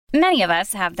Many of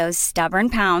us have those stubborn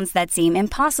pounds that seem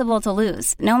impossible to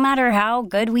lose, no matter how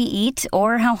good we eat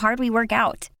or how hard we work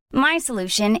out. My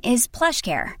solution is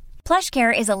PlushCare.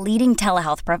 PlushCare is a leading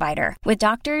telehealth provider with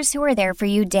doctors who are there for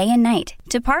you day and night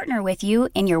to partner with you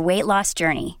in your weight loss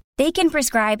journey. They can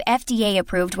prescribe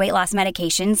FDA-approved weight loss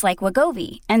medications like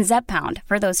Wegovy and Zepbound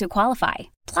for those who qualify.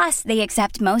 Plus, they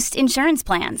accept most insurance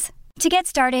plans. To get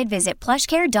started, visit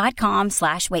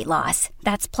plushcare.com/weightloss.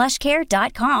 That's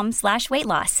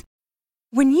plushcare.com/weightloss.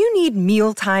 When you need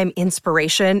mealtime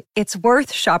inspiration, it's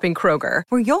worth shopping Kroger,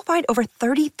 where you'll find over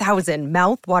 30,000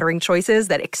 mouth-watering choices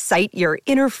that excite your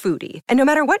inner foodie. And no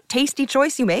matter what tasty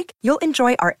choice you make, you'll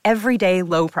enjoy our everyday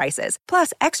low prices,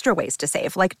 plus extra ways to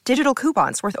save, like digital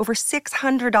coupons worth over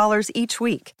 $600 each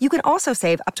week. You can also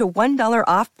save up to $1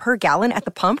 off per gallon at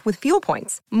the pump with fuel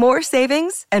points. More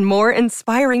savings and more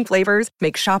inspiring flavors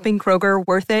make shopping Kroger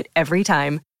worth it every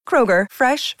time. Kroger,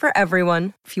 fresh for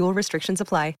everyone. Fuel restrictions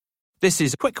apply. This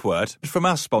is a quick word from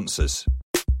our sponsors.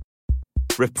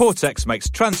 Reportex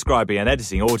makes transcribing and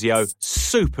editing audio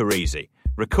super easy.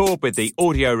 Record with the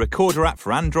Audio Recorder app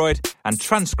for Android and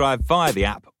transcribe via the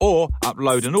app or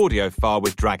upload an audio file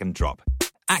with drag and drop.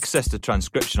 Access the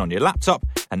transcription on your laptop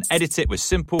and edit it with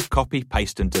simple copy,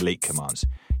 paste and delete commands.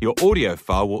 Your audio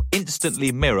file will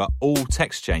instantly mirror all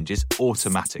text changes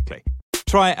automatically.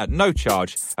 Try it at no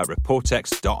charge at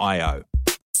reportex.io.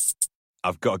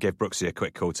 I've got to give Brooksy a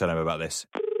quick call, tell him about this.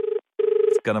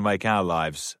 It's going to make our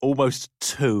lives almost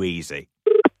too easy.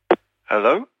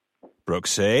 Hello?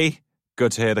 Brooksy,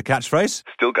 good to hear the catchphrase.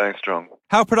 Still going strong.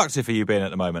 How productive are you being at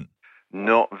the moment?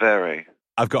 Not very.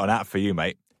 I've got an app for you,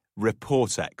 mate.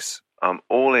 Reportex. I'm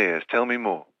all ears. Tell me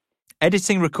more.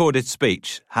 Editing recorded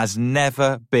speech has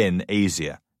never been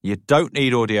easier. You don't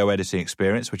need audio editing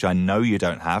experience, which I know you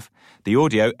don't have. The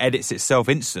audio edits itself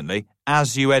instantly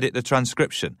as you edit the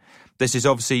transcription. This is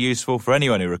obviously useful for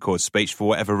anyone who records speech for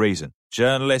whatever reason.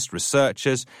 Journalists,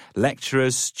 researchers,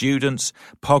 lecturers, students,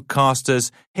 podcasters.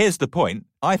 Here's the point.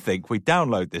 I think we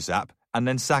download this app and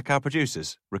then sack our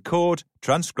producers. Record,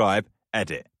 transcribe,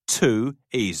 edit. Too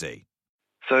easy.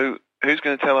 So who's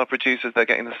going to tell our producers they're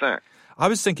getting the sack? I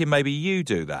was thinking maybe you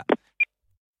do that.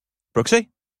 Brooksy?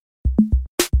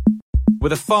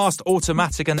 With a fast,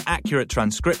 automatic and accurate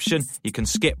transcription, you can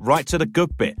skip right to the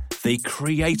good bit, the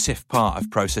creative part of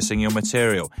processing your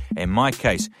material. In my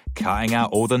case, cutting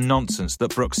out all the nonsense that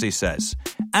Brooksy says.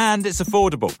 And it's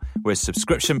affordable, with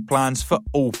subscription plans for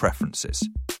all preferences.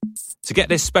 To get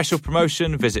this special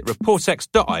promotion, visit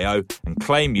reportex.io and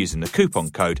claim using the coupon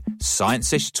code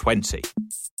SCIENCEISH20.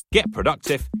 Get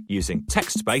productive using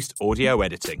text-based audio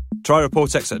editing. Try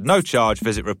Reportex at no charge.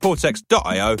 Visit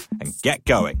reportex.io and get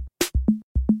going.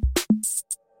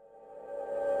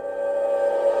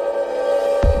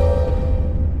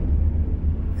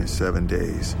 In 7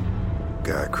 days,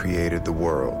 God created the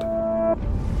world.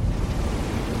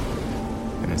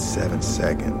 And in 7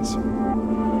 seconds,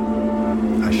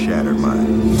 I shattered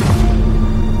mine.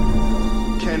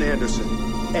 Ken Anderson,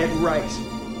 Ed Wright,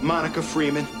 Monica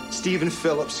Freeman, Stephen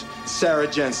Phillips, Sarah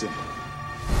Jensen.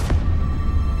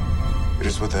 It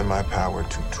is within my power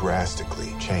to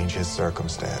drastically change his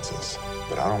circumstances.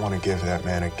 But I don't want to give that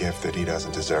man a gift that he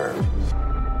doesn't deserve.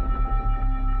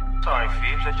 Sorry,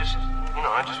 Phoebes.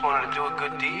 I just wanted to do a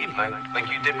good deed, like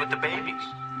you did with the babies.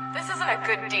 This isn't a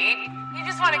good deed. You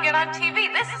just want to get on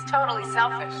TV. This is totally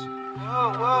selfish.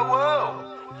 Whoa, whoa, whoa.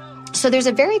 So there's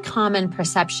a very common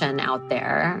perception out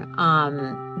there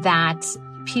that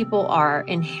people are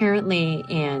inherently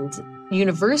and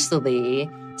universally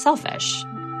selfish.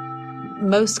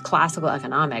 Most classical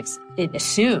economics, it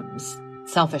assumes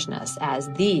selfishness as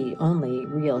the only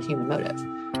real human motive.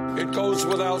 It goes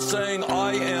without saying,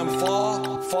 I am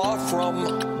far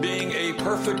from being a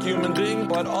perfect human being,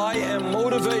 but I am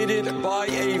motivated by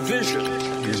a vision.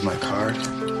 Here's my card.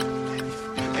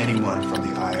 If anyone from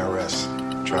the IRS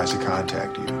tries to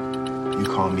contact you, you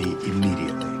call me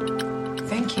immediately.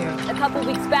 Thank you. A couple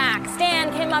weeks back,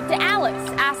 Stan came up to Alex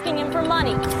asking him for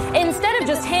money. Instead of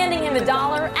just handing him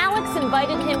 $1, Alex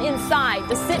invited him inside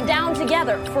to sit down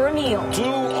together for a meal. Do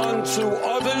unto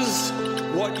others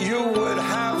what you would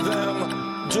have them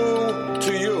do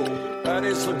to you. That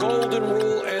is the golden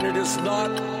rule, and it is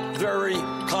not very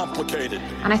complicated.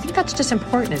 And I think that's just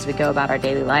important as we go about our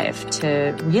daily life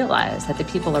to realize that the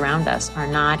people around us are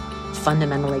not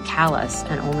fundamentally callous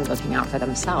and only looking out for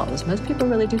themselves. Most people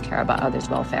really do care about others'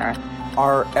 welfare.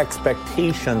 Our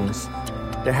expectations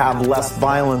to have less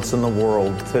violence in the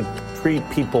world, to treat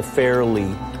people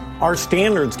fairly, our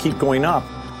standards keep going up.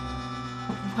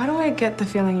 Why do I get the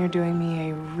feeling you're doing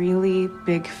me a really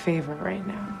big favor right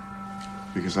now?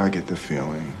 Because I get the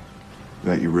feeling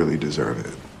that you really deserve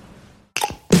it.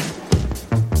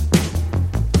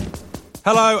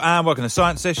 Hello and welcome to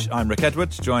Science-ish. I'm Rick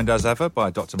Edwards, joined as ever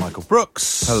by Dr. Michael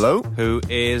Brooks. Hello. Who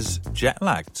is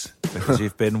jet-lagged. Because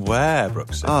you've been where,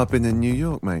 Brooks? I've been in New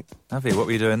York, mate. Have you? What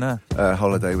were you doing there?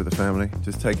 Holiday with the family.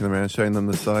 Just taking them around, showing them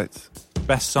the sights.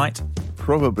 Best sight?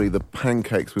 Probably the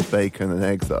pancakes with bacon and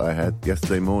eggs that I had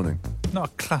yesterday morning. Not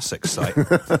a classic sight,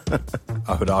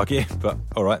 I would argue, but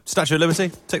all right. Statue of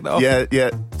Liberty, tick that off. Yeah,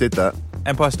 did that.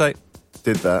 Empire State?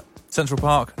 Did that. Central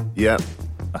Park? Yeah.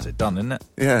 That's it done, isn't it?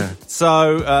 Yeah.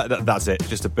 So that's it.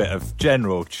 Just a bit of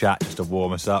general chat, just to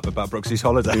warm us up about Brooksy's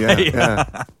holiday.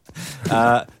 Yeah.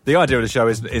 The idea of the show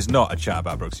is not a chat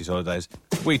about Brooksy's holidays.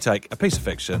 We take a piece of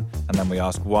fiction and then we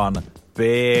ask one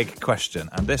big question.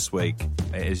 And this week,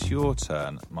 it is your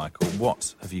turn, Michael.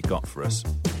 What have you got for us?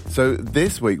 So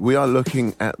this week, we are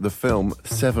looking at the film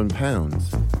 7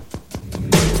 Pounds.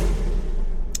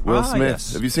 Will Smith.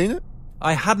 Yes. Have you seen it?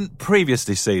 I hadn't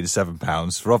previously seen 7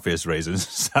 Pounds for obvious reasons.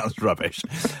 Sounds rubbish.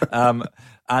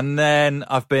 And then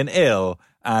I've been ill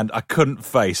and I couldn't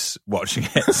face watching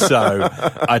it, so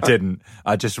I didn't.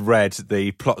 I just read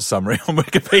the plot summary on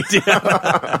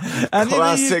Wikipedia. And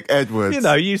Classic Edwards. You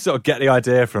know, you sort of get the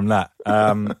idea from that.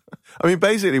 I mean,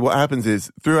 basically what happens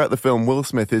is, throughout the film, Will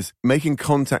Smith is making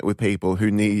contact with people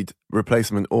who need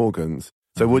replacement organs.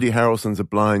 So Woody Harrelson's a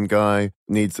blind guy,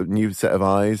 needs a new set of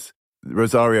eyes.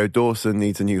 Rosario Dawson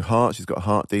needs a new heart. She's got a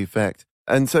heart defect.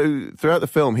 And so throughout the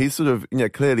film, he's sort of,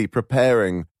 clearly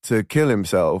preparing to kill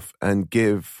himself and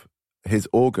give his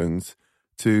organs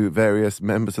to various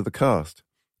members of the cast.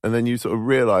 And then you sort of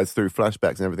realise through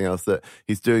flashbacks and everything else that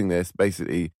he's doing this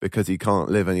basically because he can't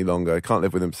live any longer. He can't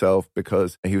live with himself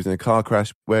because he was in a car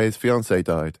crash where his fiancée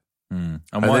died. And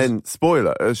then,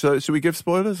 spoiler, should we give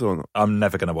spoilers or not? I'm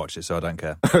never going to watch it, so I don't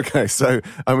care. Okay, so,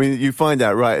 I mean, you find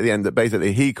out right at the end that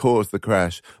basically he caused the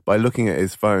crash by looking at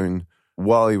his phone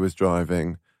while he was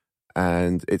driving,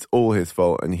 and it's all his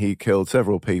fault, and he killed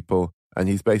several people, and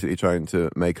he's basically trying to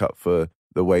make up for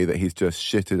the way that he's just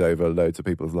shitted over loads of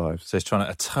people's lives. So he's trying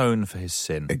to atone for his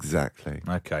sin. Exactly.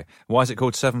 Okay. Why is it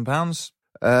called 7 Pounds?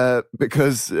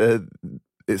 Because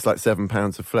it's like 7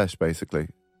 pounds of flesh, basically.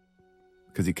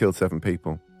 Because he killed 7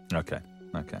 people. Okay.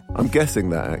 I'm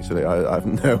guessing that, actually. I have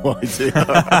no idea.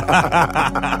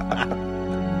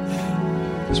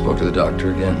 I spoke to the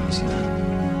doctor again. He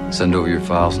said, send over your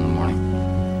files in the morning.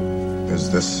 Is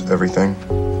this everything?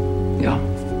 Yeah.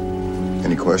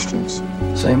 Any questions?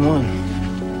 Same one.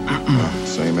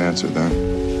 Same answer,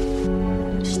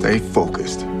 then. Stay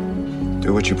focused.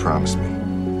 Do what you promised me.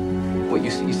 What,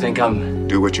 you think I'm...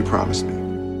 Do what you promised me.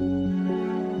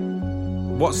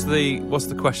 What's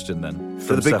the question then?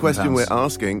 So the big question we're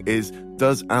asking is,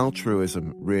 does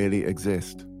altruism really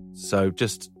exist? So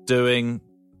just doing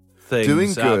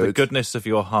things out of the goodness of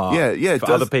your heart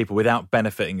for other people without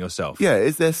benefiting yourself. Yeah,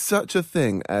 is there such a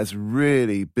thing as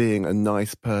really being a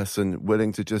nice person,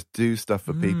 willing to just do stuff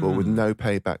for people with no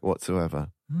payback whatsoever?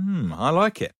 I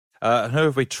like it. Who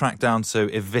have we tracked down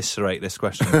to eviscerate this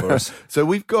question for us? So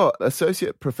we've got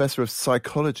Associate Professor of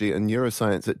Psychology and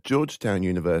Neuroscience at Georgetown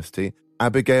University,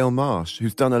 Abigail Marsh,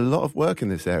 who's done a lot of work in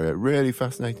this area. Really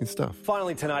fascinating stuff.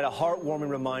 Finally tonight, a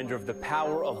heartwarming reminder of the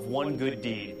power of one good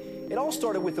deed. It all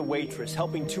started with a waitress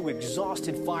helping 2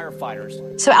 exhausted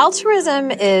firefighters. So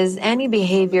altruism is any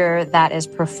behavior that is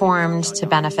performed to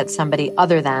benefit somebody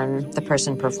other than the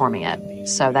person performing it.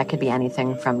 So that could be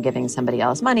anything from giving somebody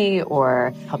else money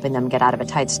or helping them get out of a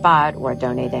tight spot or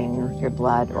donating your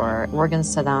blood or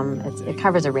organs to them. It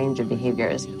covers a range of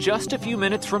behaviors. Just a few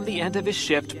minutes from the end of his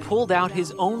shift, pulled out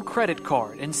his own credit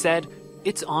card and said,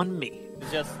 "It's on me."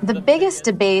 The biggest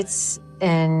debates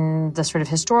in the sort of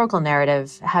historical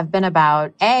narrative have been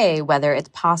about, A, whether it's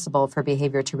possible for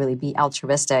behavior to really be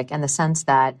altruistic in the sense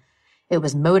that it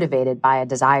was motivated by a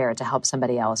desire to help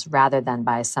somebody else rather than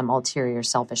by some ulterior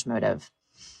selfish motive.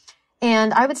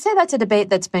 And I would say that's a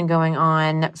debate that's been going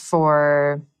on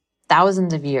for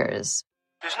thousands of years.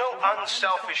 There's no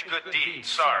unselfish good deeds,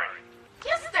 sorry.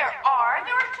 Yes, there are.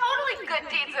 There are totally good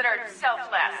deeds that are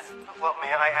selfless. Well,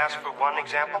 may I ask for one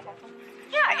example?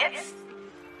 Yeah, it's...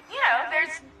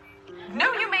 there's...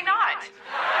 No, you may not.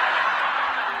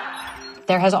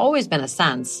 There has always been a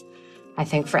sense, I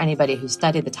think, for anybody who's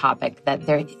studied the topic, that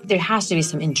there has to be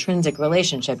some intrinsic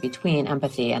relationship between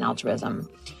empathy and altruism.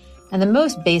 And the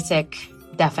most basic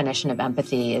definition of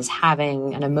empathy is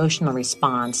having an emotional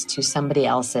response to somebody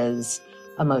else's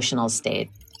emotional state.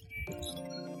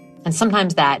 And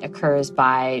sometimes that occurs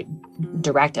by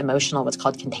direct emotional, what's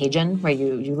called contagion, where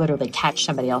you literally catch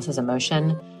somebody else's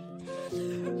emotion.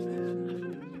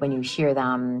 When you hear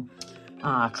them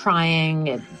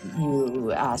crying,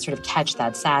 you sort of catch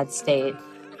that sad state.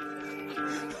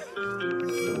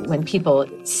 when people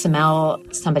smell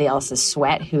somebody else's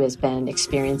sweat who has been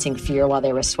experiencing fear while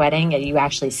they were sweating, you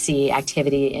actually see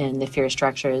activity in the fear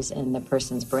structures in the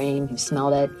person's brain who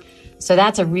smelled it. So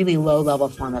that's a really low-level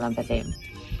form of empathy.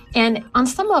 And on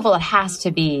some level, it has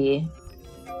to be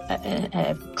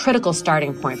a critical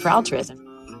starting point for altruism.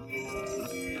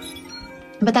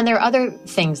 But then there are other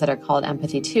things that are called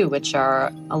empathy too, which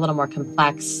are a little more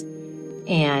complex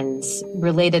and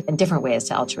related in different ways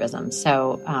to altruism.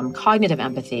 So cognitive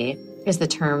empathy is the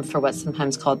term for what's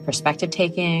sometimes called perspective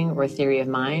taking or theory of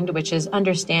mind, which is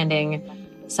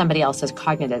understanding somebody else's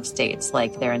cognitive states,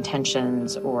 like their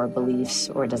intentions or beliefs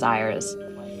or desires.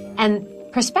 And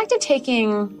perspective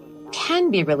taking can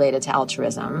be related to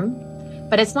altruism,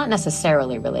 but it's not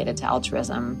necessarily related to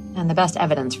altruism. And the best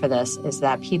evidence for this is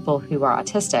that people who are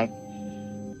autistic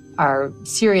are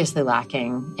seriously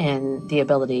lacking in the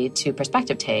ability to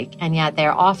perspective take, and yet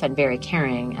they're often very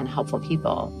caring and helpful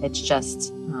people. It's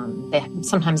just they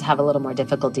sometimes have a little more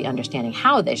difficulty understanding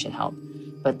how they should help,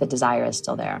 but the desire is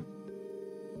still there.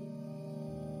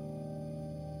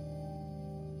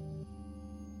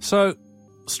 So,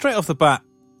 straight off the bat,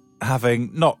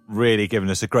 having not really given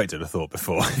us a great deal of thought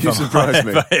before, you surprised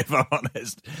me. If I'm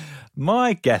honest,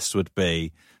 my guess would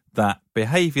be that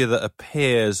behaviour that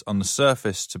appears on the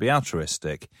surface to be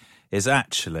altruistic is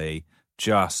actually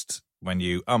just, when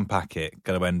you unpack it,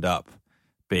 going to end up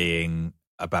being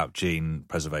about gene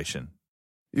preservation.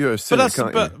 You're a cynic,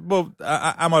 aren't you? Well,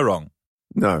 am I wrong?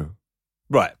 No.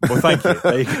 Right. Well, thank you.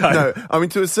 There you go. No, I mean,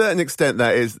 to a certain extent,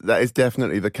 that is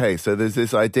definitely the case. So there's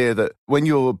this idea that when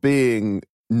you're being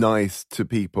nice to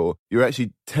people, you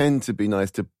actually tend to be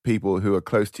nice to people who are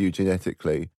close to you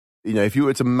genetically. You know, if you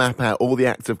were to map out all the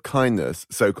acts of kindness,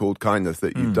 so-called kindness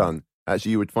that you've done,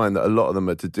 actually you would find that a lot of them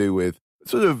are to do with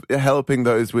sort of helping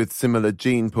those with similar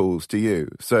gene pools to you.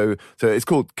 So it's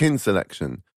called kin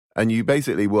selection. And you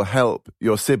basically will help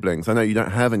your siblings. I know you don't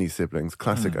have any siblings,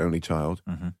 classic only child,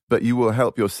 but you will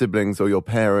help your siblings or your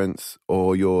parents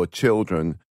or your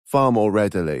children far more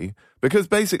readily. Because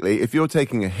basically, if you're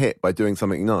taking a hit by doing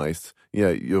something nice, you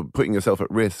know, you're putting yourself at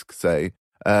risk, say,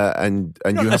 and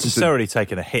you're not you necessarily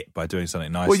taking a hit by doing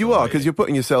something nice. Well, you are, because you're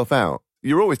putting yourself out.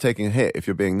 You're always taking a hit if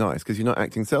you're being nice, because you're not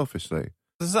acting selfishly.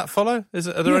 Does that follow? Are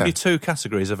there only two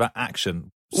categories of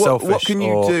action? What can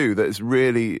you do that's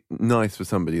really nice for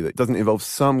somebody that doesn't involve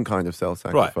some kind of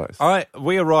self-sacrifice? Right.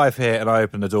 We arrive here and I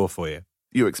open the door for you.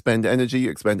 You expend energy,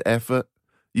 you expend effort.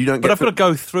 You don't. But I've got to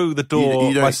go through the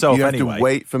door myself anyway. You have to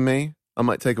wait for me. I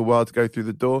might take a while to go through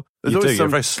the door. You're a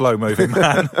very slow-moving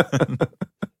man.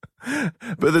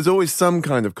 But there's always some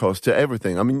kind of cost to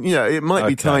everything. I mean, you know, it might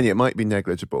be tiny, it might be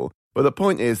negligible. But the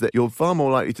point is that you're far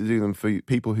more likely to do them for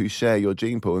people who share your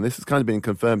gene pool. And this has kind of been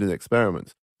confirmed in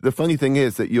experiments. The funny thing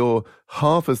is that you're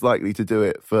half as likely to do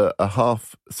it for a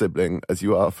half sibling as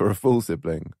you are for a full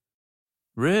sibling.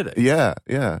 Really? Yeah.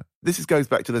 This goes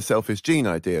back to the selfish gene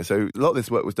idea. So a lot of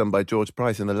this work was done by George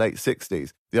Price in the late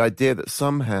 60s. The idea that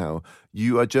somehow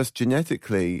you are just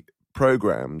genetically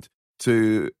programmed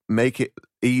to make it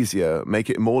easier, make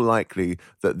it more likely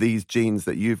that these genes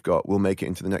that you've got will make it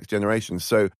into the next generation.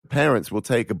 So parents will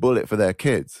take a bullet for their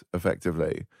kids,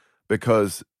 effectively,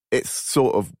 because it's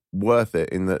sort of worth it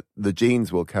in that the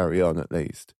genes will carry on at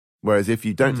least. Whereas if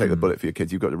you don't take the bullet for your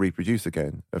kids, you've got to reproduce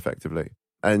again, effectively.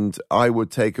 And I would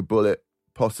take a bullet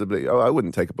I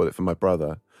wouldn't take a bullet for my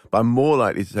brother, but I'm more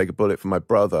likely to take a bullet for my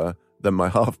brother than my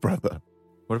half-brother.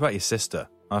 What about your sister?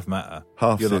 I've met her.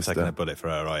 Half-sister. You're not taking a bullet for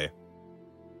her, are you?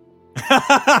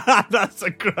 That's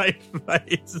a great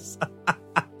face.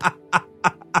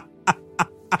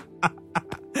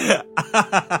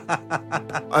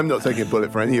 I'm not taking a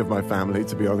bullet for any of my family,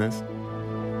 to be honest.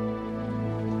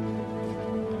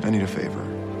 I need a favor.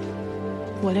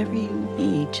 Whatever you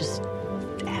need, just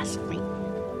ask me.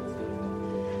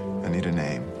 I need a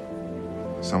name.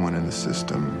 Someone in the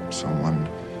system, someone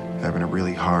having a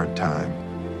really hard time,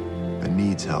 that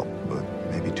needs help, but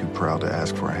maybe too proud to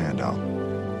ask for a handout.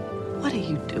 What are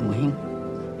you doing?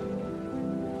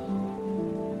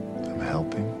 I'm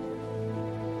helping.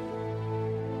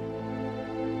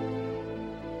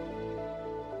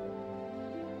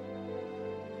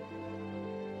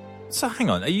 So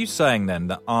hang on, are you saying then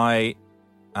that I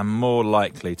am more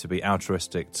likely to be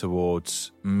altruistic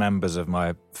towards members of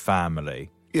my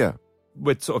family? Yeah.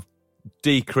 With sort of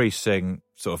decreasing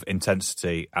sort of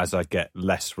intensity as I get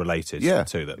less related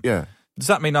to them? Yeah. Does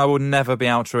that mean I will never be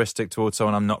altruistic towards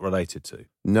someone I'm not related to?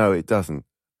 No, it doesn't.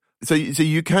 So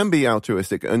you can be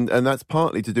altruistic, and that's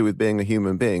partly to do with being a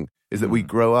human being, is that we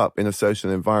grow up in a social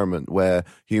environment where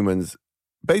humans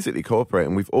basically cooperate,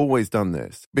 and we've always done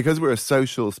this. Because we're a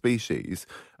social species,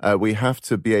 we have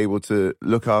to be able to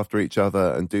look after each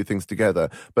other and do things together.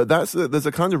 But there's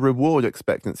a kind of reward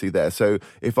expectancy there. So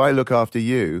if I look after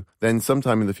you, then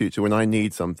sometime in the future when I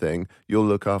need something, you'll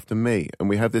look after me. And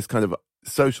we have this kind of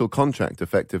social contract,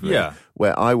 effectively,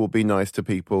 where I will be nice to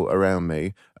people around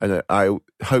me, and I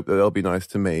hope that they'll be nice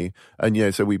to me.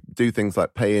 And, so we do things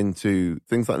like pay into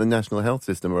things like the national health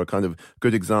system are a kind of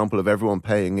good example of everyone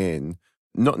paying in,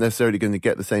 not necessarily going to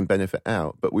get the same benefit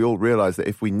out, but we all realize that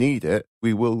if we need it,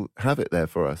 we will have it there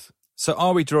for us. So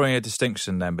are we drawing a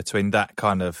distinction then between that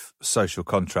kind of social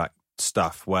contract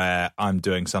stuff where I'm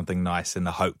doing something nice in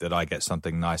the hope that I get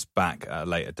something nice back at a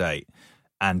later date,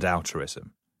 and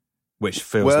altruism, which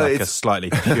feels like a slightly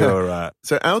pure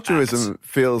So altruism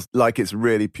feels like it's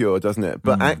really pure, doesn't it?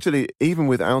 But actually, even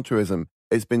with altruism,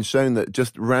 it's been shown that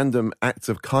just random acts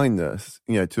of kindness,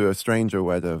 to a stranger or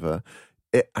whatever,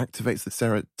 it activates the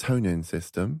serotonin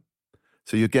system.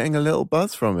 So you're getting a little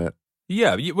buzz from it.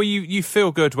 Yeah, you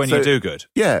feel good when you do good.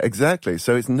 Yeah, exactly.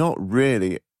 So it's not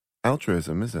really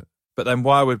altruism, is it? But then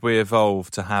why would we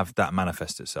evolve to have that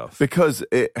manifest itself? Because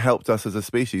it helped us as a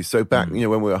species. So back, when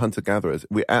we were hunter-gatherers,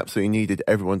 we absolutely needed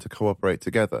everyone to cooperate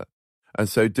together. And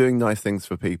so doing nice things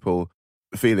for people,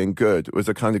 feeling good, was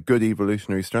a kind of good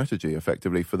evolutionary strategy,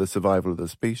 effectively, for the survival of the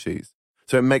species.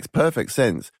 So it makes perfect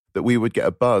sense that we would get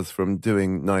a buzz from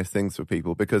doing nice things for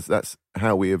people, because that's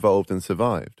how we evolved and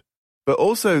survived. But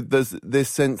also there's this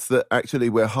sense that actually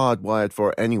we're hardwired for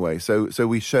it anyway. So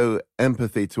we show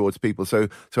empathy towards people. So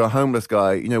a homeless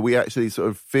guy, we actually sort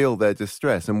of feel their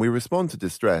distress and we respond to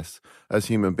distress as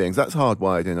human beings. That's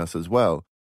hardwired in us as well.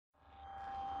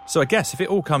 So I guess if it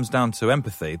all comes down to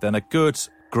empathy, then a good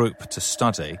group to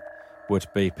study would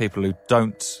be people who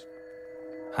don't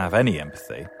have any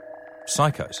empathy.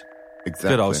 Psychos.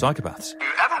 Exactly. Good old psychopaths. You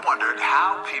ever wondered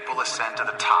how people ascend to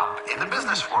the top in the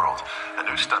business world? A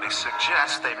new study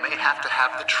suggests they may have to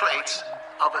have the traits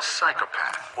of a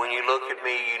psychopath. When you look at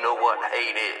me, you know what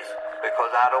hate is,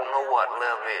 because I don't know what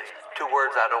love is. Two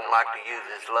words I don't like to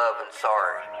use is love and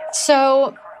sorry.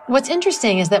 So what's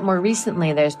interesting is that more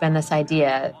recently there's been this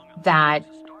idea that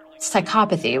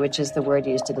psychopathy, which is the word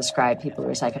used to describe people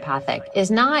who are psychopathic, it's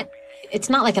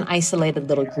not like an isolated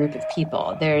little group of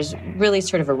people. There's really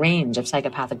sort of a range of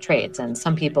psychopathic traits, and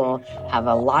some people have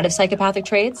a lot of psychopathic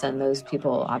traits, and those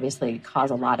people obviously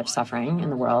cause a lot of suffering in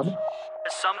the world.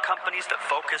 Some companies that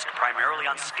focused primarily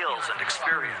on skills and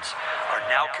experience are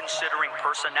now considering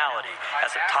personality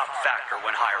as a top factor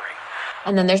when hiring.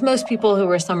 And then there's most people who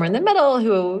are somewhere in the middle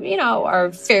who,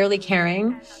 are fairly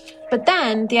caring. But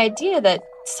then the idea that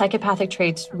psychopathic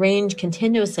traits range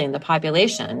continuously in the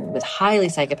population with highly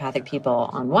psychopathic people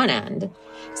on one end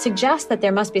suggests that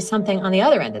there must be something on the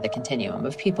other end of the continuum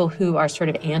of people who are sort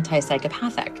of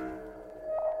anti-psychopathic.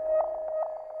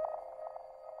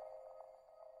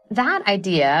 That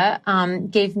idea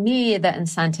gave me the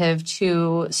incentive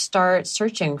to start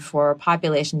searching for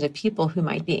populations of people who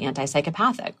might be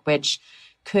anti-psychopathic, which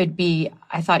could be,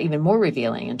 I thought, even more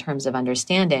revealing in terms of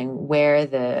understanding where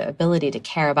the ability to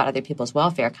care about other people's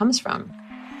welfare comes from.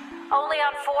 Only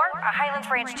on 4, a Highlands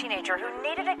Range teenager who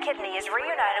needed a kidney is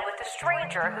reunited with a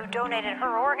stranger who donated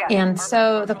her organ. And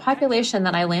so the population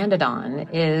that I landed on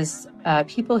is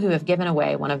people who have given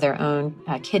away one of their own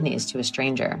kidneys to a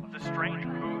stranger.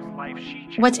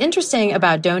 What's interesting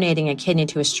about donating a kidney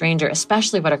to a stranger,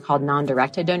 especially what are called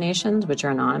non-directed donations, which are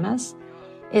anonymous,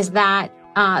 is that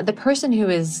the person who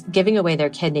is giving away their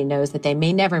kidney knows that they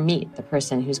may never meet the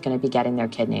person who's going to be getting their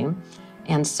kidney.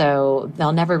 And so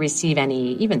they'll never receive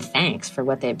any, even thanks for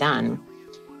what they've done.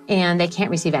 And they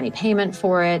can't receive any payment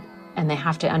for it. And they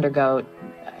have to undergo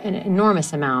an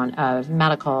enormous amount of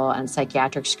medical and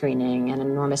psychiatric screening, and an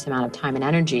enormous amount of time and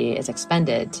energy is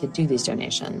expended to do these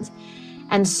donations.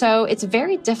 And so it's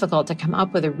very difficult to come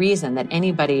up with a reason that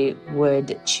anybody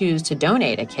would choose to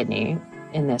donate a kidney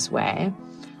in this way,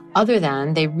 other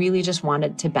than they really just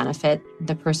wanted to benefit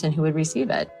the person who would receive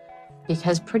it.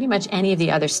 Because pretty much any of the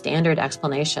other standard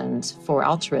explanations for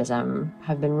altruism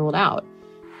have been ruled out.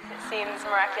 It seems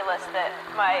miraculous that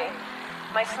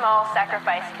my small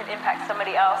sacrifice can impact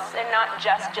somebody else, and not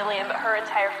just Jillian, but her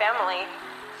entire family,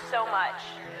 so much.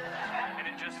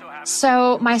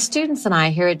 So my students and I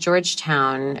here at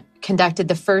Georgetown conducted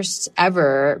the first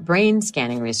ever brain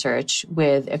scanning research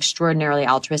with extraordinarily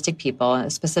altruistic people,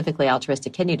 specifically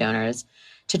altruistic kidney donors,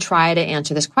 to try to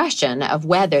answer this question of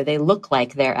whether they look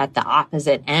like they're at the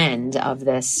opposite end of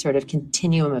this sort of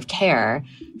continuum of care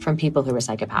from people who are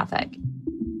psychopathic.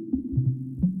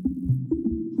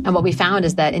 And what we found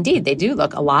is that, indeed, they do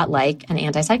look a lot like an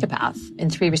anti-psychopath in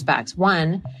 3 respects.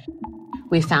 One,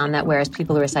 We found that whereas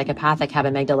people who are psychopathic have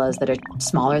amygdalas that are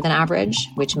smaller than average,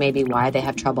 which may be why they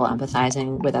have trouble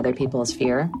empathizing with other people's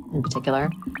fear in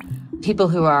particular. People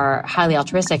who are highly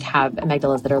altruistic have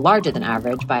amygdalas that are larger than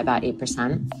average by about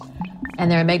 8%.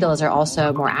 And their amygdalas are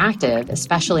also more active,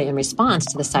 especially in response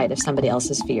to the sight of somebody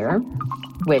else's fear,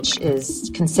 which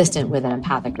is consistent with an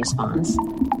empathic response.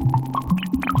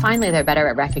 Finally, they're better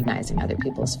at recognizing other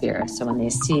people's fear. So when they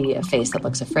see a face that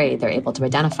looks afraid, they're able to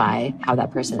identify how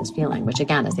that person is feeling, which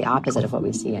again is the opposite of what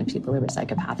we see in people who are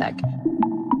psychopathic.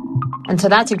 And so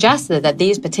that suggests that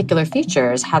these particular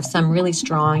features have some really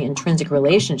strong intrinsic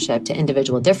relationship to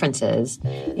individual differences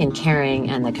in caring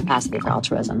and the capacity for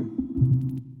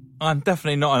altruism. I'm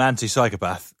definitely not an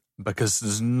anti-psychopath because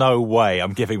there's no way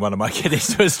I'm giving one of my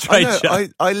kidneys to a stranger.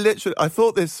 I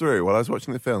thought this through while I was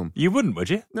watching the film. You wouldn't, would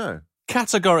you? No.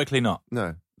 Categorically not.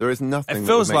 No. There is nothing it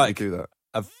feels that would make like me do that.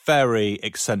 A very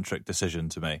eccentric decision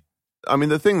to me. I mean,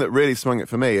 the thing that really swung it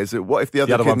for me is that what if the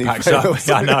other one kidney packs fails?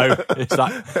 up? I know. It's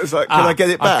like, can I get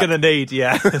it back? I'm going to need,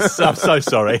 I'm so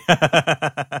sorry.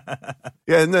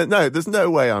 Yeah, no, there's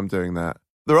no way I'm doing that.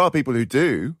 There are people who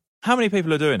do. How many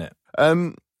people are doing it?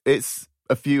 It's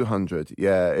a few hundred,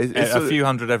 yeah. It's a few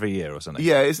hundred every year or something?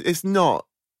 Yeah, it's not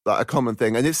like a common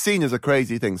thing, and it's seen as a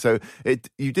crazy thing. So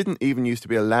you didn't even used to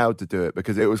be allowed to do it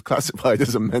because it was classified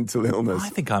as a mental illness. I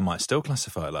think I might still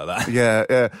classify it like that.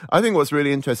 Yeah. I think what's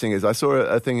really interesting is I saw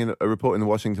a thing in a report in the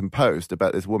Washington Post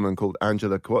about this woman called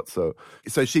Angela Cuozzo.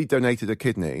 So she donated a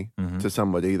kidney to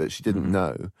somebody that she didn't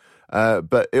know.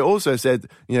 But it also said,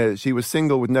 she was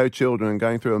single with no children and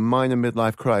going through a minor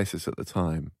midlife crisis at the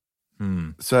time.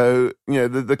 So,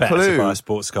 the Better clue... to buy a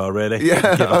sports car, really.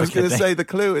 Yeah, I was going to say the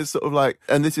clue is sort of like,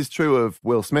 and this is true of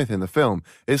Will Smith in the film,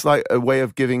 it's like a way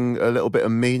of giving a little bit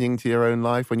of meaning to your own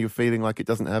life when you're feeling like it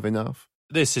doesn't have enough.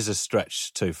 This is a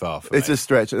stretch too far for me. It's a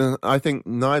stretch, and I think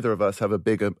neither of us have a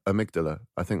big amygdala.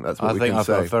 I think that's what we can say. I think I've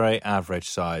got a very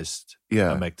average-sized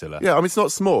amygdala. Yeah, I mean, it's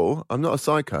not small. I'm not a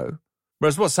psycho.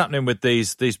 Whereas what's happening with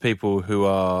these people who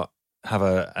have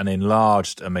an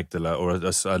enlarged amygdala or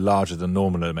a larger than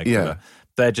normal amygdala,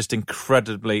 they're just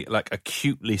incredibly,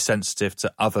 acutely sensitive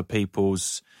to other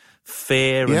people's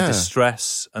fear and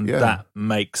distress, and that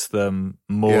makes them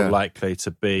more likely to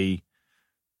be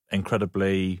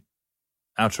incredibly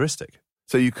altruistic.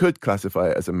 So you could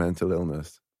classify it as a mental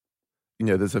illness.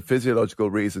 There's a physiological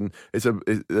reason.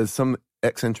 There's some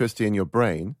eccentricity in your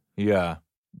brain that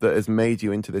has made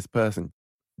you into this person.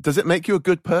 Does it make you a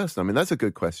good person? I mean, that's a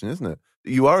good question, isn't it?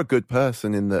 You are a good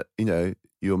person in that,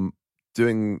 you're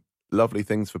doing lovely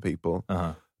things for people,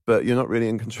 but you're not really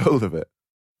in control of it.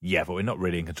 Yeah, but we're not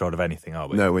really in control of anything, are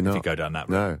we? No, we're not. If you go down that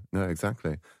route. No,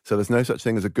 exactly. So there's no such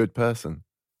thing as a good person.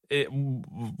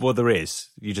 Well, there is.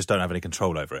 You just don't have any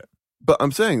control over it. But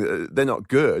I'm saying that they're not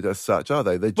good as such, are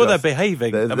they? They're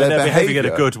behaving. They're behaving in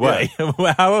a good way.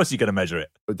 Yeah. How else are you going to measure it?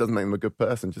 It doesn't make them a good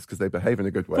person just because they behave in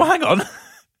a good way. Well, hang on.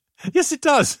 Yes, it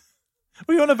does.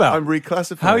 What are you on about? I'm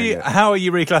reclassifying it. How are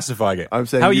you reclassifying it? I'm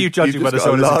saying how are you judging whether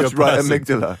someone is a good right person?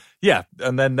 Amygdala. Yeah,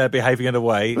 and then they're behaving in a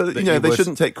way but, that they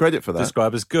shouldn't take credit for that.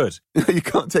 Describe as good. You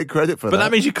can't take credit for that. But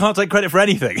that means you can't take credit for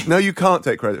anything. No, you can't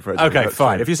take credit for anything. Okay,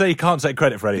 fine. True. If you say you can't take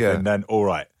credit for anything, then all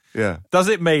right. Yeah. Does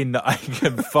it mean that I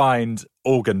can find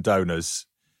organ donors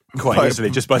quite easily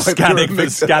just by scanning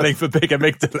for big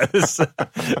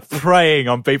amygdalas, preying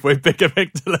on people with big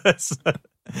amygdalas,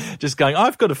 just going,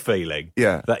 I've got a feeling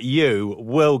that you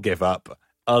will give up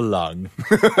a lung.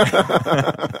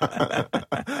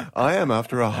 I am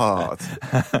after a heart.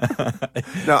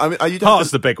 No, I mean,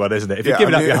 heart's the big one, isn't it? If you're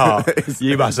giving up your heart,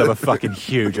 you must have a fucking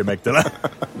huge amygdala.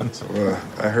 So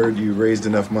I heard you raised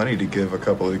enough money to give a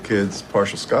couple of the kids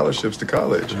partial scholarships to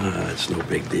college. It's no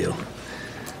big deal.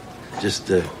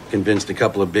 Just convinced a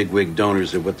couple of bigwig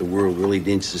donors that what the world really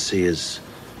needs to see is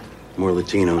more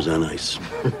Latinos on ice.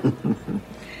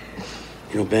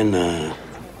 Ben,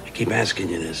 I keep asking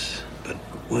you this, but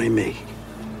why me?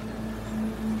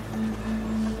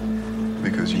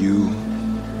 Because you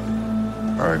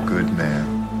are a good man.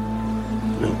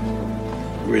 No,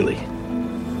 really.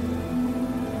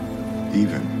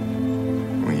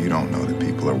 Even when you don't know that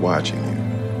people are watching you.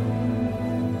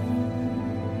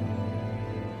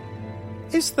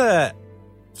 Is there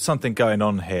something going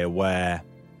on here where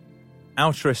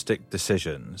altruistic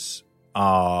decisions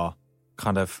are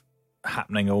kind of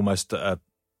happening almost at a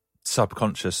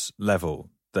subconscious level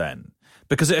then?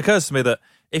 Because it occurs to me that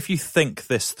if you think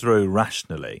this through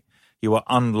rationally, you are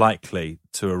unlikely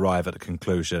to arrive at the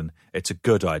conclusion, it's a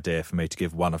good idea for me to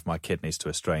give one of my kidneys to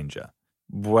a stranger.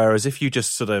 Whereas if you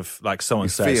just sort of, like someone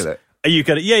says, feel it. Are you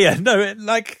going to, do you know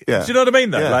what I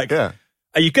mean though? Yeah,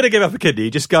 are you going to give up a kidney?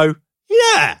 You just go,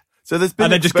 yeah. So there's been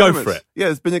and then just go for it. Yeah,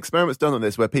 there's been experiments done on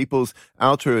this where people's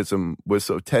altruism was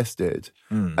sort of tested,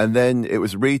 and then it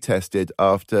was retested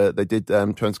after they did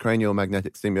transcranial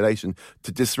magnetic stimulation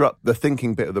to disrupt the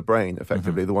thinking bit of the brain,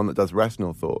 effectively, the one that does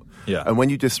rational thought. Yeah. And when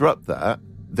you disrupt that,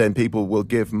 then people will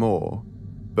give more.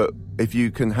 But if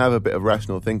you can have a bit of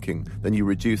rational thinking, then you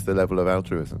reduce the level of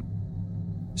altruism.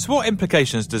 So what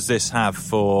implications does this have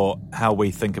for how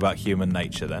we think about human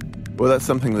nature then? Well, that's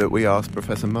something that we asked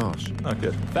Professor Marsh. Oh,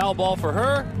 good. Foul ball for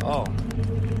her? Oh.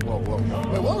 Whoa.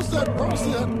 Wait, what was that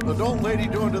adult lady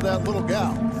doing to that little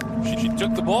gal? She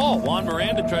took the ball. Juan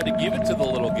Miranda tried to give it to the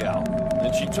little gal.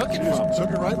 And she took it from her.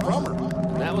 Took it right from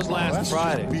her. That was last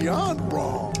Friday. Beyond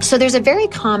wrong. So there's a very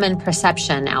common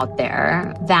perception out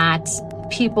there that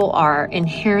people are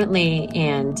inherently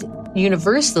and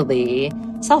universally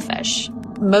selfish.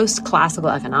 Most classical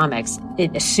economics,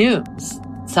 it assumes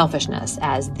selfishness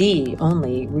as the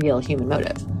only real human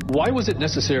motive. Why was it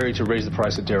necessary to raise the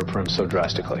price of Daraprim so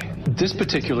drastically? This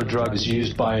particular drug is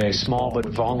used by a small but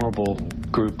vulnerable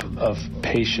group of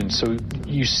patients, so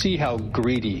you see how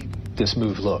greedy this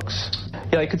move looks.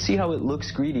 Yeah, I could see how it looks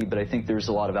greedy, but I think there's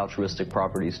a lot of altruistic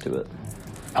properties to it.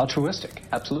 Altruistic?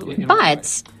 Absolutely.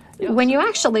 But when you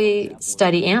actually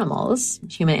study animals,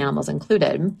 human animals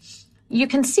included, you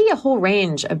can see a whole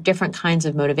range of different kinds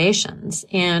of motivations.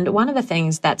 And one of the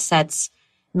things that sets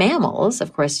mammals,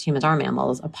 of course humans are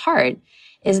mammals, apart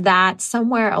is that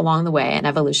somewhere along the way in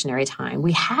evolutionary time,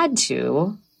 we had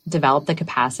to develop the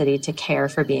capacity to care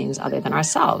for beings other than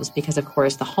ourselves because, of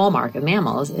course, the hallmark of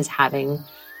mammals is having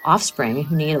offspring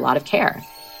who need a lot of care.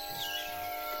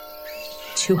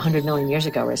 200 million years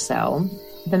ago or so,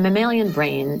 the mammalian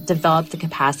brain developed the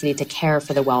capacity to care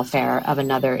for the welfare of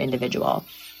another individual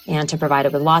and to provide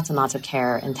it with lots and lots of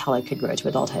care until it could grow to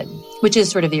adulthood, which is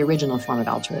sort of the original form of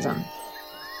altruism.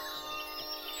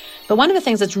 But one of the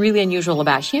things that's really unusual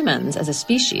about humans as a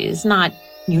species, not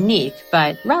unique,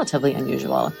 but relatively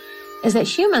unusual, is that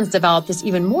humans develop this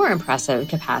even more impressive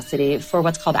capacity for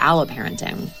what's called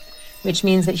alloparenting, which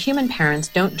means that human parents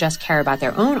don't just care about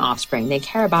their own offspring, they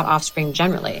care about offspring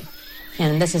generally.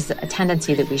 And this is a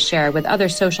tendency that we share with other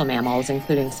social mammals,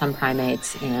 including some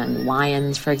primates and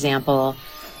lions, for example,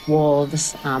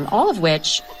 wolves, all of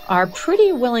which are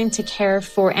pretty willing to care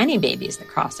for any babies that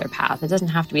cross their path. It doesn't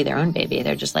have to be their own baby.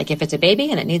 They're just like, if it's a baby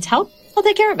and it needs help, I'll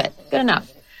take care of it. Good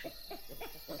enough.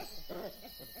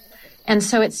 And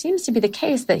so it seems to be the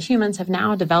case that humans have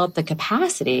now developed the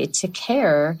capacity to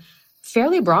care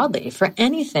fairly broadly for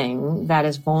anything that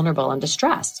is vulnerable and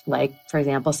distressed, like, for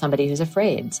example, somebody who's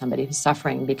afraid, somebody who's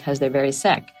suffering because they're very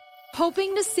sick.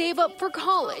 Hoping to save up for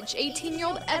college,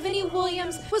 18-year-old Ebony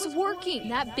Williams was working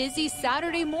that busy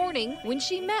Saturday morning when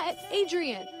she met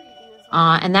Adrian.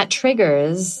 And that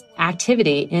triggers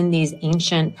activity in these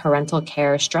ancient parental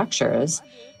care structures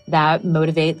that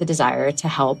motivate the desire to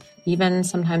help even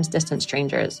sometimes distant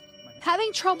strangers.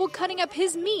 Having trouble cutting up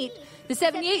his meat, the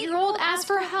 78-year-old asked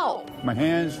for help. My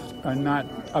hands are not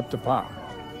up to par.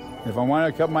 If I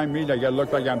want to cut my meat, I got to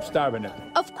look like I'm starving it.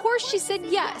 Of course she said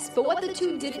yes, but what the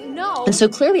two didn't know... And so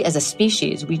clearly as a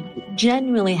species, we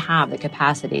genuinely have the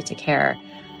capacity to care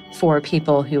for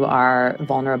people who are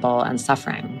vulnerable and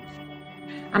suffering.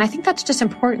 And I think that's just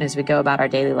important as we go about our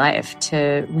daily life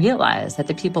to realize that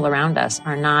the people around us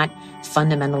are not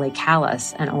fundamentally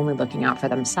callous and only looking out for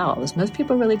themselves. Most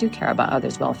people really do care about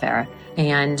others' welfare.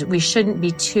 And we shouldn't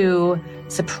be too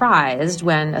surprised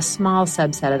when a small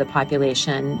subset of the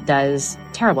population does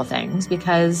terrible things,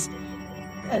 because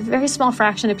a very small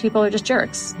fraction of people are just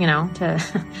jerks,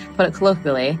 to put it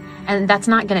colloquially. And that's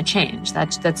not going to change.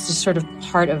 That's just sort of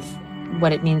part of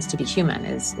what it means to be human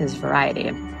is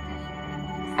variety.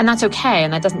 And that's okay,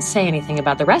 and that doesn't say anything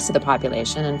about the rest of the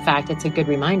population. In fact, it's a good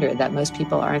reminder that most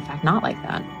people are, in fact, not like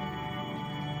that.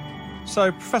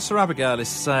 So Professor Abigail is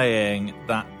saying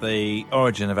that the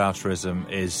origin of altruism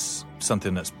is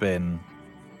something that's been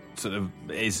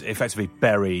is effectively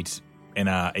buried in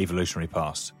our evolutionary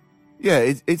past. Yeah,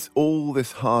 it's all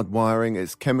this hardwiring.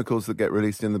 It's chemicals that get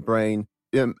released in the brain.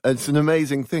 It's an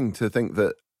amazing thing to think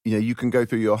that, you can go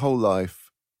through your whole life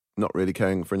not really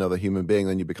caring for another human being,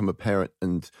 then you become a parent,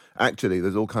 and actually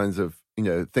there's all kinds of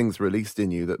things released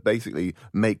in you that basically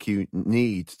make you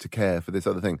need to care for this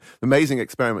other thing. Amazing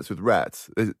experiments with rats.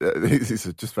 These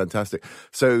are just fantastic.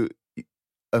 So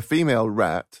a female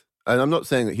rat, and I'm not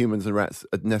saying that humans and rats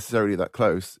are necessarily that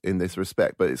close in this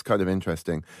respect, but it's kind of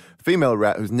interesting. A female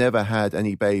rat who's never had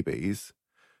any babies,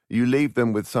 you leave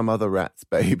them with some other rat's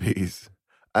babies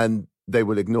and they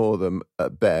will ignore them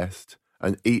at best.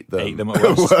 and eat them. Eat them at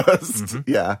worst.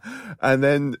 Mm-hmm. Yeah. And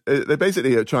then they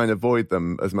basically are trying to avoid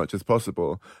them as much as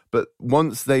possible. But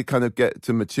once they kind of get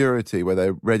to maturity where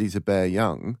they're ready to bear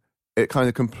young, it kind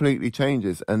of completely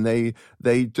changes, and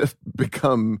they just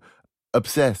become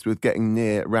obsessed with getting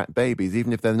near rat babies,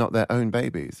 even if they're not their own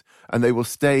babies, and they will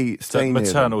stay near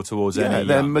maternal them. towards yeah, any.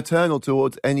 They're maternal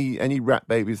towards any rat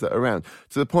babies that are around,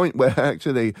 to the point where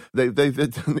actually they've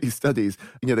done these studies.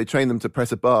 They train them to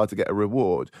press a bar to get a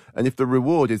reward, and if the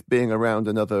reward is being around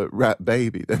another rat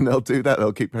baby, then they'll do that.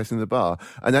 They'll keep pressing the bar,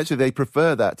 and actually they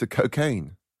prefer that to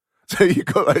cocaine. So you've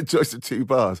got like a choice of 2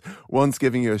 bars. One's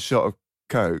giving you a shot of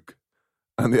coke,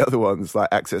 and the other one's like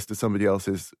access to somebody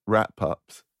else's rat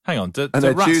pups. Hang on, and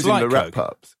they're rats choosing like the rat coke?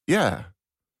 pups. Yeah.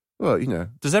 Well,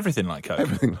 Does everything like coke?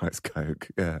 Everything likes coke,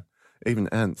 yeah. Even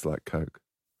ants like coke.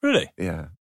 Really? Yeah.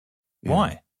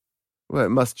 Why? Well, it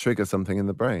must trigger something in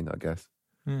the brain, I guess.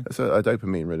 It's a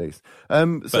dopamine release. But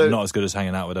not as good as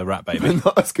hanging out with a rat baby.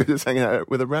 Not as good as hanging out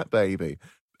with a rat baby.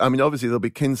 I mean, obviously there'll be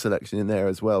kin selection in there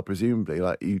as well, presumably.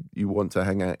 Like you want to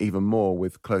hang out even more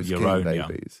with close Your kin own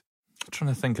babies. young. I'm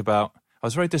trying to think about... I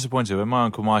was very disappointed when my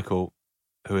Uncle Michael,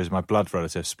 who is my blood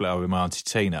relative, split up with my Auntie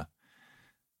Tina.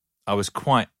 I was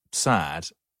quite sad.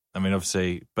 I mean,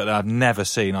 obviously, but I've never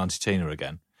seen Auntie Tina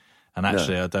again. And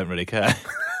actually, I don't really care.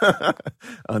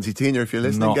 Auntie Tina, if you're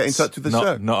listening, get in touch with the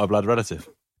show. Not a blood relative.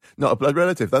 Not a blood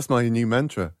relative. That's my new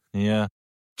mantra. Yeah.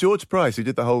 George Price, who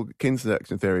did the whole kin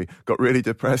selection theory, got really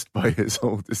depressed by his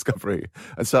whole discovery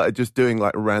and started just doing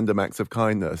like random acts of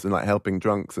kindness and like helping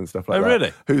drunks and stuff like that. Oh,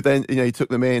 really? Who then, he took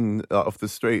them in off the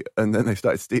street and then they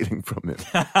started stealing from him.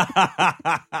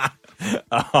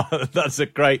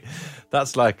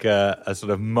 That's like a sort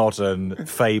of modern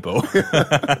fable.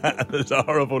 There's a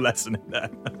horrible lesson in there.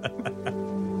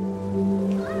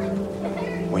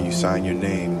 When you sign your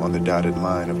name on the dotted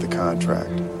line of the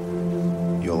contract,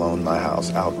 you'll own my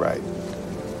house outright.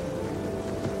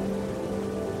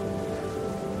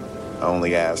 I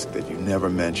only ask that you never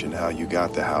mention how you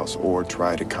got the house or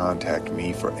try to contact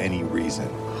me for any reason.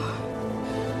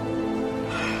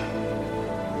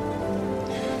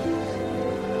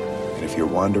 And if you're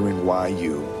wondering why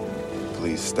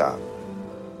please stop.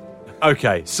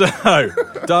 Okay, so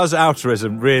does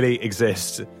altruism really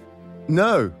exist?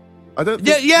 No. I don't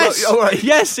Yeah, think... yes! Well, all right.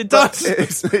 Yes, it does.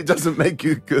 It doesn't make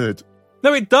you good.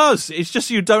 No, it does. It's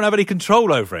just you don't have any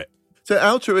control over it. So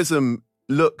altruism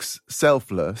looks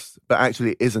selfless, but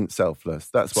actually isn't selfless.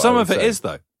 That's what Some I would of it say. is,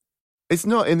 though. It's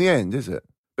not in the end, is it?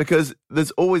 Because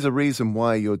there's always a reason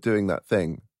why you're doing that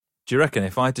thing. Do you reckon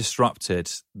if I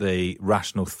disrupted the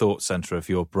rational thought centre of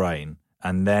your brain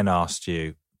and then asked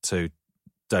you to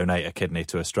donate a kidney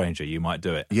to a stranger, you might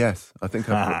do it? Yes, I think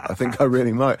I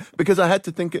really might, because I had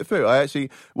to think it through. I actually,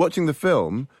 watching the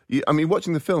film, you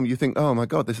think, oh my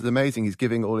God, this is amazing. He's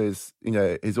giving all his,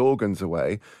 his organs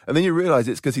away. And then you realise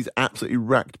it's because he's absolutely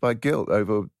racked by guilt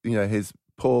over, his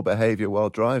poor behaviour while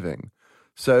driving.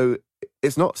 So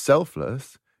it's not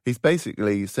selfless. He's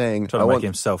basically saying, I want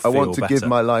to give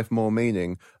my life more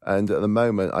meaning. And at the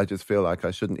moment, I just feel like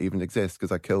I shouldn't even exist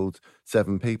because I killed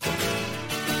 7 people.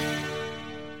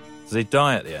 Does he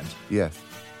die at the end? Yes.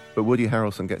 But Woody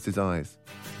Harrelson gets his eyes.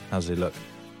 How does he look?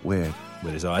 Weird.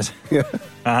 With his eyes? Yeah.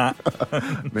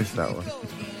 Missed that one.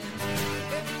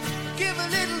 Give a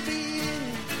little bit,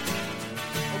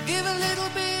 give a little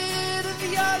bit of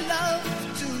your love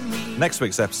to me. Next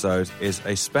week's episode is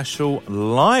a special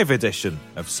live edition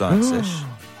of Science-ish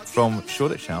from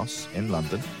Shoreditch House in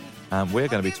London. And we're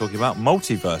going to be talking about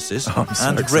multiverses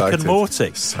and excited. Rick and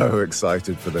Morty. So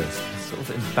excited for this. It's sort of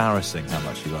embarrassing how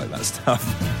much you like that stuff.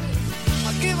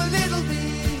 I'll give a little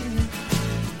bit,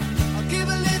 I'll give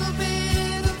a little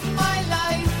bit of my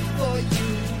life for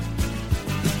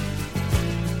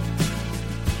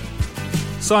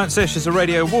you. Science-ish is a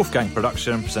Radio Wolfgang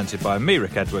production presented by me,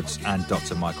 Rick Edwards, and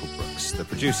Dr. Michael Brooks. The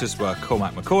producers were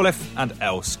Cormac McAuliffe and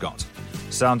Elle Scott.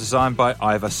 Sound design by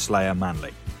Ivor Slayer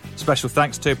Manley. Special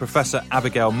thanks to Professor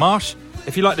Abigail Marsh.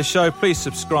 If you like the show, please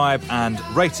subscribe and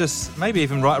rate us, maybe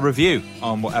even write a review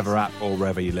on whatever app or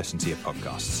wherever you listen to your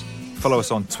podcasts. Follow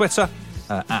us on Twitter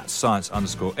at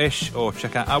science_ish or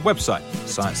check out our website,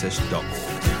 scienceish.org.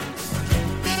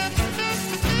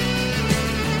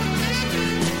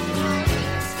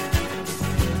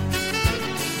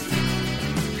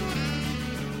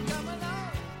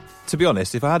 To be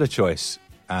honest, if I had a choice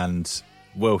and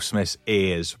Will Smith's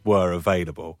ears were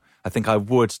available, I think I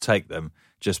would take them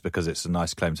just because it's a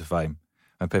nice claim to fame.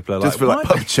 And people are just for like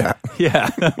pub chat. Yeah.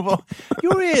 Well,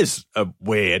 your ears are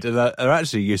weird and they're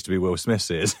actually used to be Will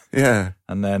Smith's ears. Yeah.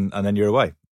 And then you're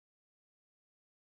away.